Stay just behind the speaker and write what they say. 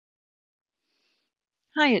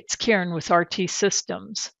Hi, it's Karen with RT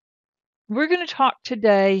Systems. We're going to talk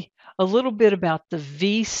today a little bit about the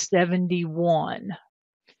V71.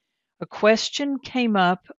 A question came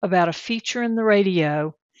up about a feature in the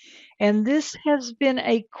radio, and this has been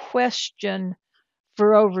a question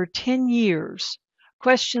for over 10 years. A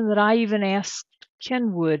question that I even asked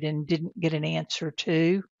Kenwood and didn't get an answer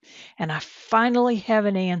to, and I finally have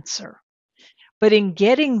an answer. But in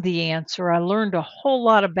getting the answer, I learned a whole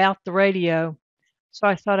lot about the radio, so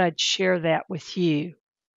I thought I'd share that with you.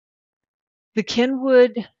 The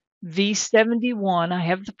Kenwood V71, I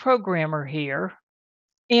have the programmer here,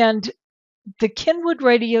 and the Kenwood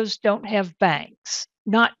radios don't have banks,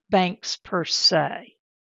 not banks per se.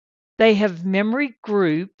 They have memory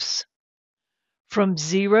groups from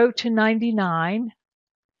 0 to 99,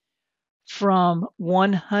 from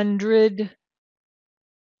 100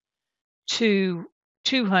 to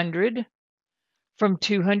 200, from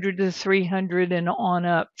 200 to 300 and on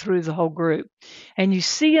up through the whole group. And you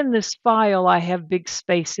see in this file, I have big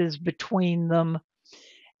spaces between them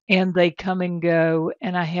and they come and go,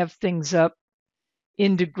 and I have things up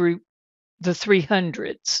into group the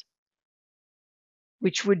 300s,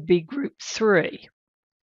 which would be group 3.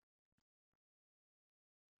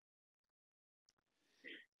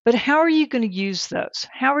 But how are you going to use those?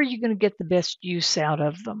 How are you going to get the best use out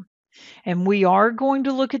of them? And we are going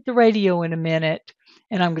to look at the radio in a minute,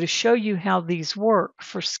 and I'm going to show you how these work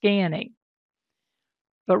for scanning.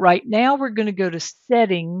 But right now we're going to go to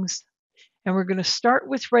settings, and we're going to start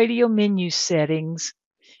with radio menu settings.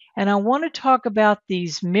 And I want to talk about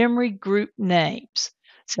these memory group names.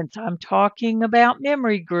 Since I'm talking about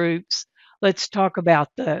memory groups, let's talk about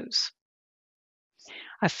those.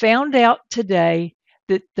 I found out today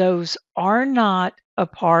that those are not a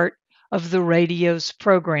part of the radio's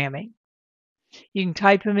programming. You can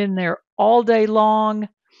type them in there all day long,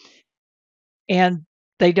 and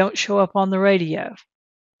they don't show up on the radio.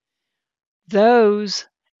 Those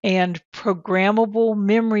and programmable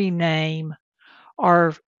memory name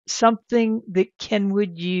are something that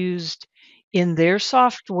Kenwood used in their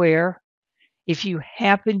software, if you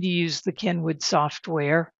happen to use the Kenwood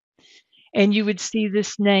software, and you would see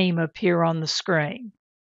this name appear on the screen.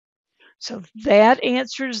 So that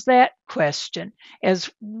answers that question.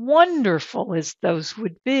 As wonderful as those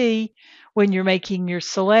would be when you're making your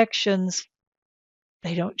selections,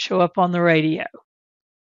 they don't show up on the radio.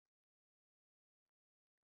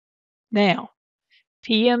 Now,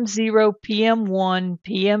 PM0, PM1,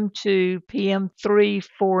 PM2, PM3,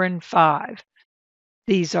 4, and 5.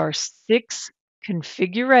 These are 6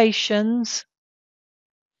 configurations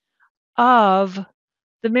of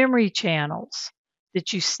the memory channels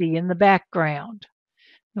that you see in the background.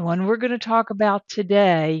 The one we're going to talk about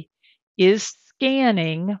today is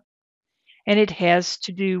scanning, and it has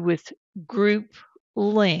to do with group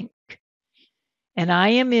link. And I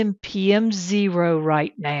am in PM0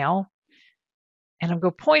 right now. And I'm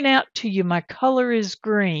going to point out to you my color is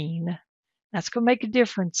green. That's going to make a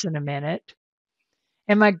difference in a minute.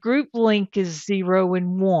 And my group link is 0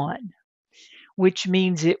 and 1, which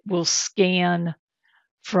means it will scan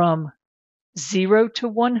from 0 to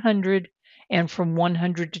 100 and from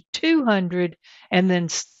 100 to 200 and then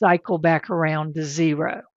cycle back around to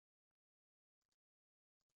 0.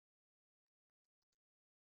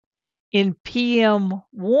 In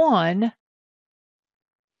PM1,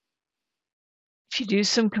 if you do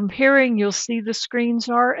some comparing, you'll see the screens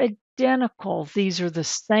are identical. These are the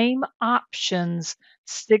same options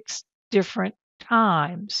 6 different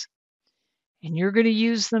times, and you're going to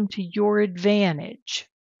use them to your advantage.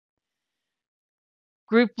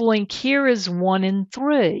 Group link here is 1 and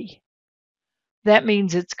 3. That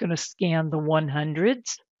means it's going to scan the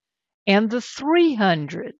 100s and the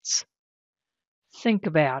 300s. Think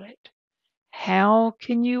about it. How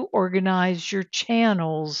can you organize your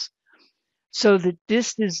channels so that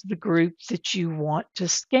this is the group that you want to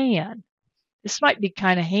scan? This might be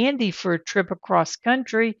kind of handy for a trip across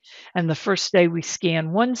country, and the first day we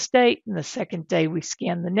scan one state, and the second day we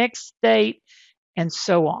scan the next state, and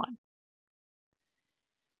so on.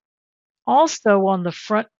 Also on the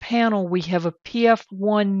front panel, we have a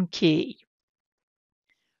PF1 key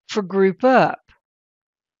for group up.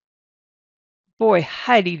 Boy,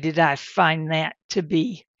 Heidi, did I find that to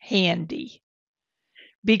be handy,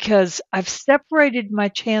 because I've separated my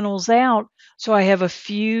channels out, so I have a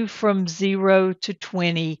few from 0 to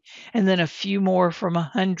 20, and then a few more from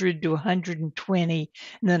 100 to 120,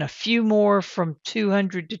 and then a few more from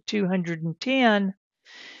 200 to 210.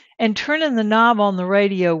 And turning the knob on the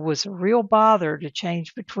radio was a real bother to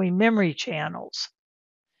change between memory channels.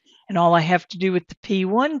 And all I have to do with the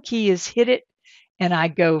P1 key is hit it, and I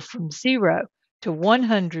go from 0 to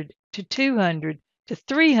 100 to 200 to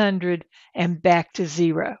 300 and back to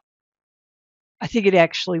 0. I think it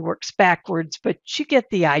actually works backwards, but you get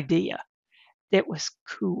the idea. It was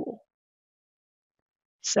cool.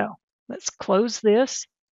 So let's close this,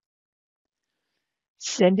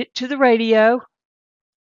 send it to the radio,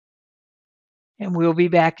 and we'll be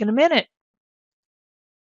back in a minute.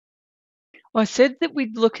 Well, I said that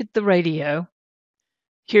we'd look at the radio.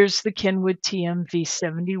 Here's the Kenwood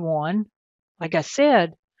TM-V71. Like I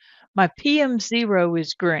said, my PM0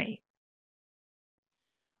 is green.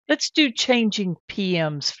 Let's do changing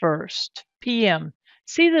PMs first. PM.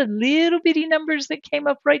 See the little bitty numbers that came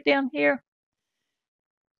up right down here?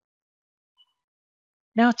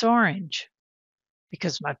 Now it's orange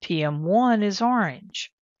because my PM1 is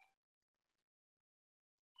orange.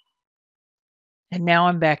 And now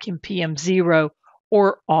I'm back in PM0,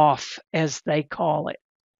 or off as they call it.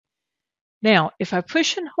 Now, if I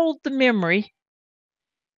push and hold the memory,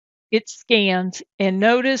 it scans, and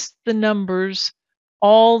notice the numbers,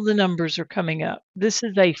 all the numbers are coming up. This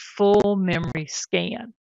is a full memory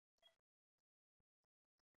scan.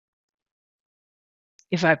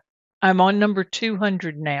 If I'm on number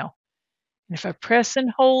 200 now, and if I press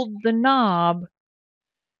and hold the knob,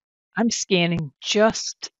 I'm scanning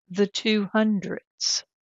just the 200s.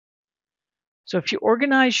 So if you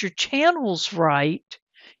organize your channels right,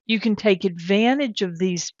 you can take advantage of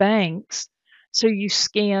these banks so you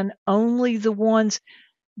scan only the ones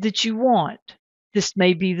that you want. This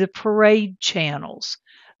may be the parade channels.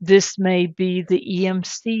 This may be the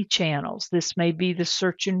EMC channels. This may be the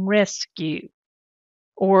search and rescue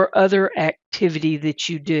or other activity that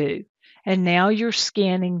you do. And now you're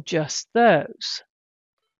scanning just those.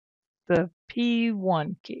 The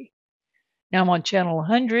P1 key. Now I'm on channel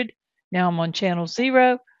 100. Now I'm on channel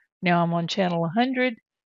 0. Now I'm on channel 100,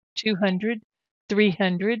 200,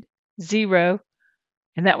 300, 0.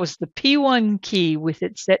 And that was the P1 key with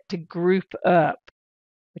it set to group up,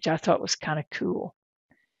 which I thought was kind of cool.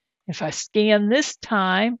 If I scan this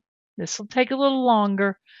time, this will take a little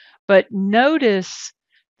longer, but notice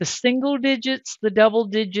the single digits, the double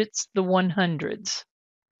digits, the 100s.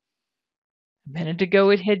 A minute ago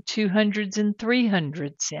it had 200s and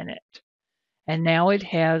 300s in it. And now it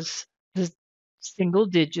has the single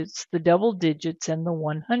digits, the double digits, and the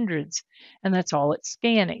 100s. And that's all it's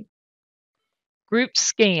scanning. Group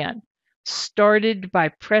scan started by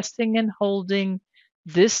pressing and holding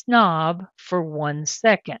this knob for 1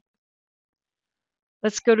 second.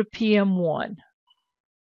 Let's go to PM1.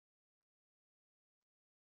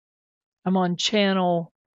 I'm on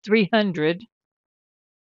channel 300.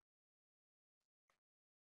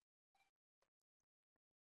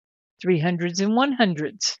 '300s and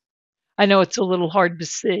 100s. I know it's a little hard to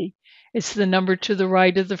see. It's the number to the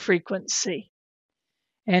right of the frequency.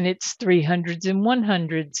 And it's 300s and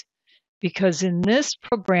 100s because in this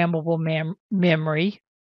programmable memory,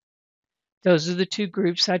 those are the two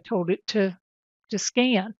groups I told it to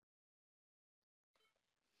scan.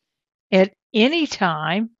 At any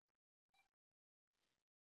time,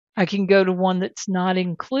 I can go to one that's not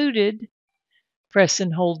included, press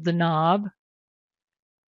and hold the knob,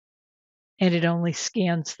 and it only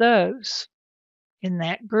scans those in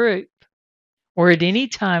that group. Or at any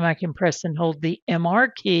time, I can press and hold the MR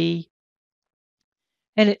key,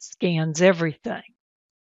 and it scans everything.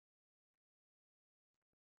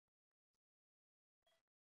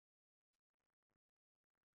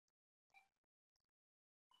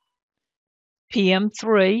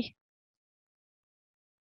 PM3,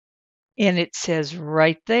 and it says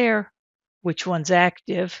right there which one's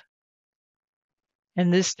active.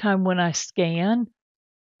 And this time when I scan,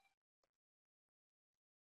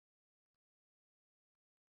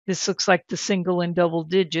 this looks like the single and double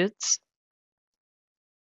digits.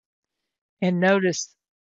 And notice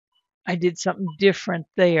I did something different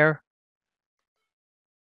there.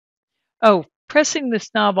 Oh, pressing this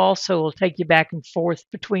knob also will take you back and forth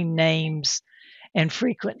between names and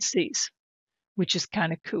frequencies, which is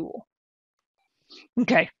kind of cool.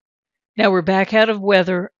 Okay, now we're back out of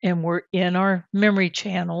weather and we're in our memory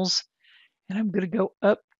channels. And I'm going to go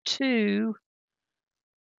up to,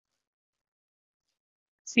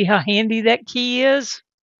 see how handy that key is?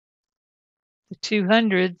 The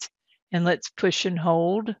 200s, and let's push and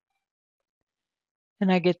hold.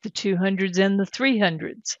 And I get the 200s and the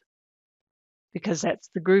 300s because that's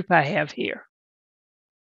the group I have here.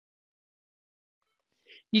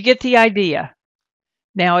 You get the idea.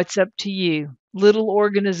 Now it's up to you. Little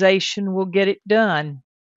organization will get it done.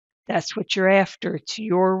 That's what you're after. It's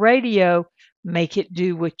your radio. Make it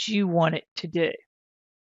do what you want it to do.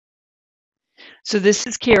 So this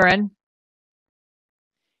is Karen.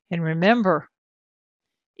 And remember,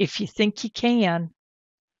 If you think you can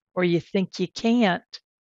or you think you can't,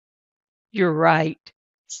 you're right.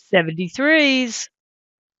 73s.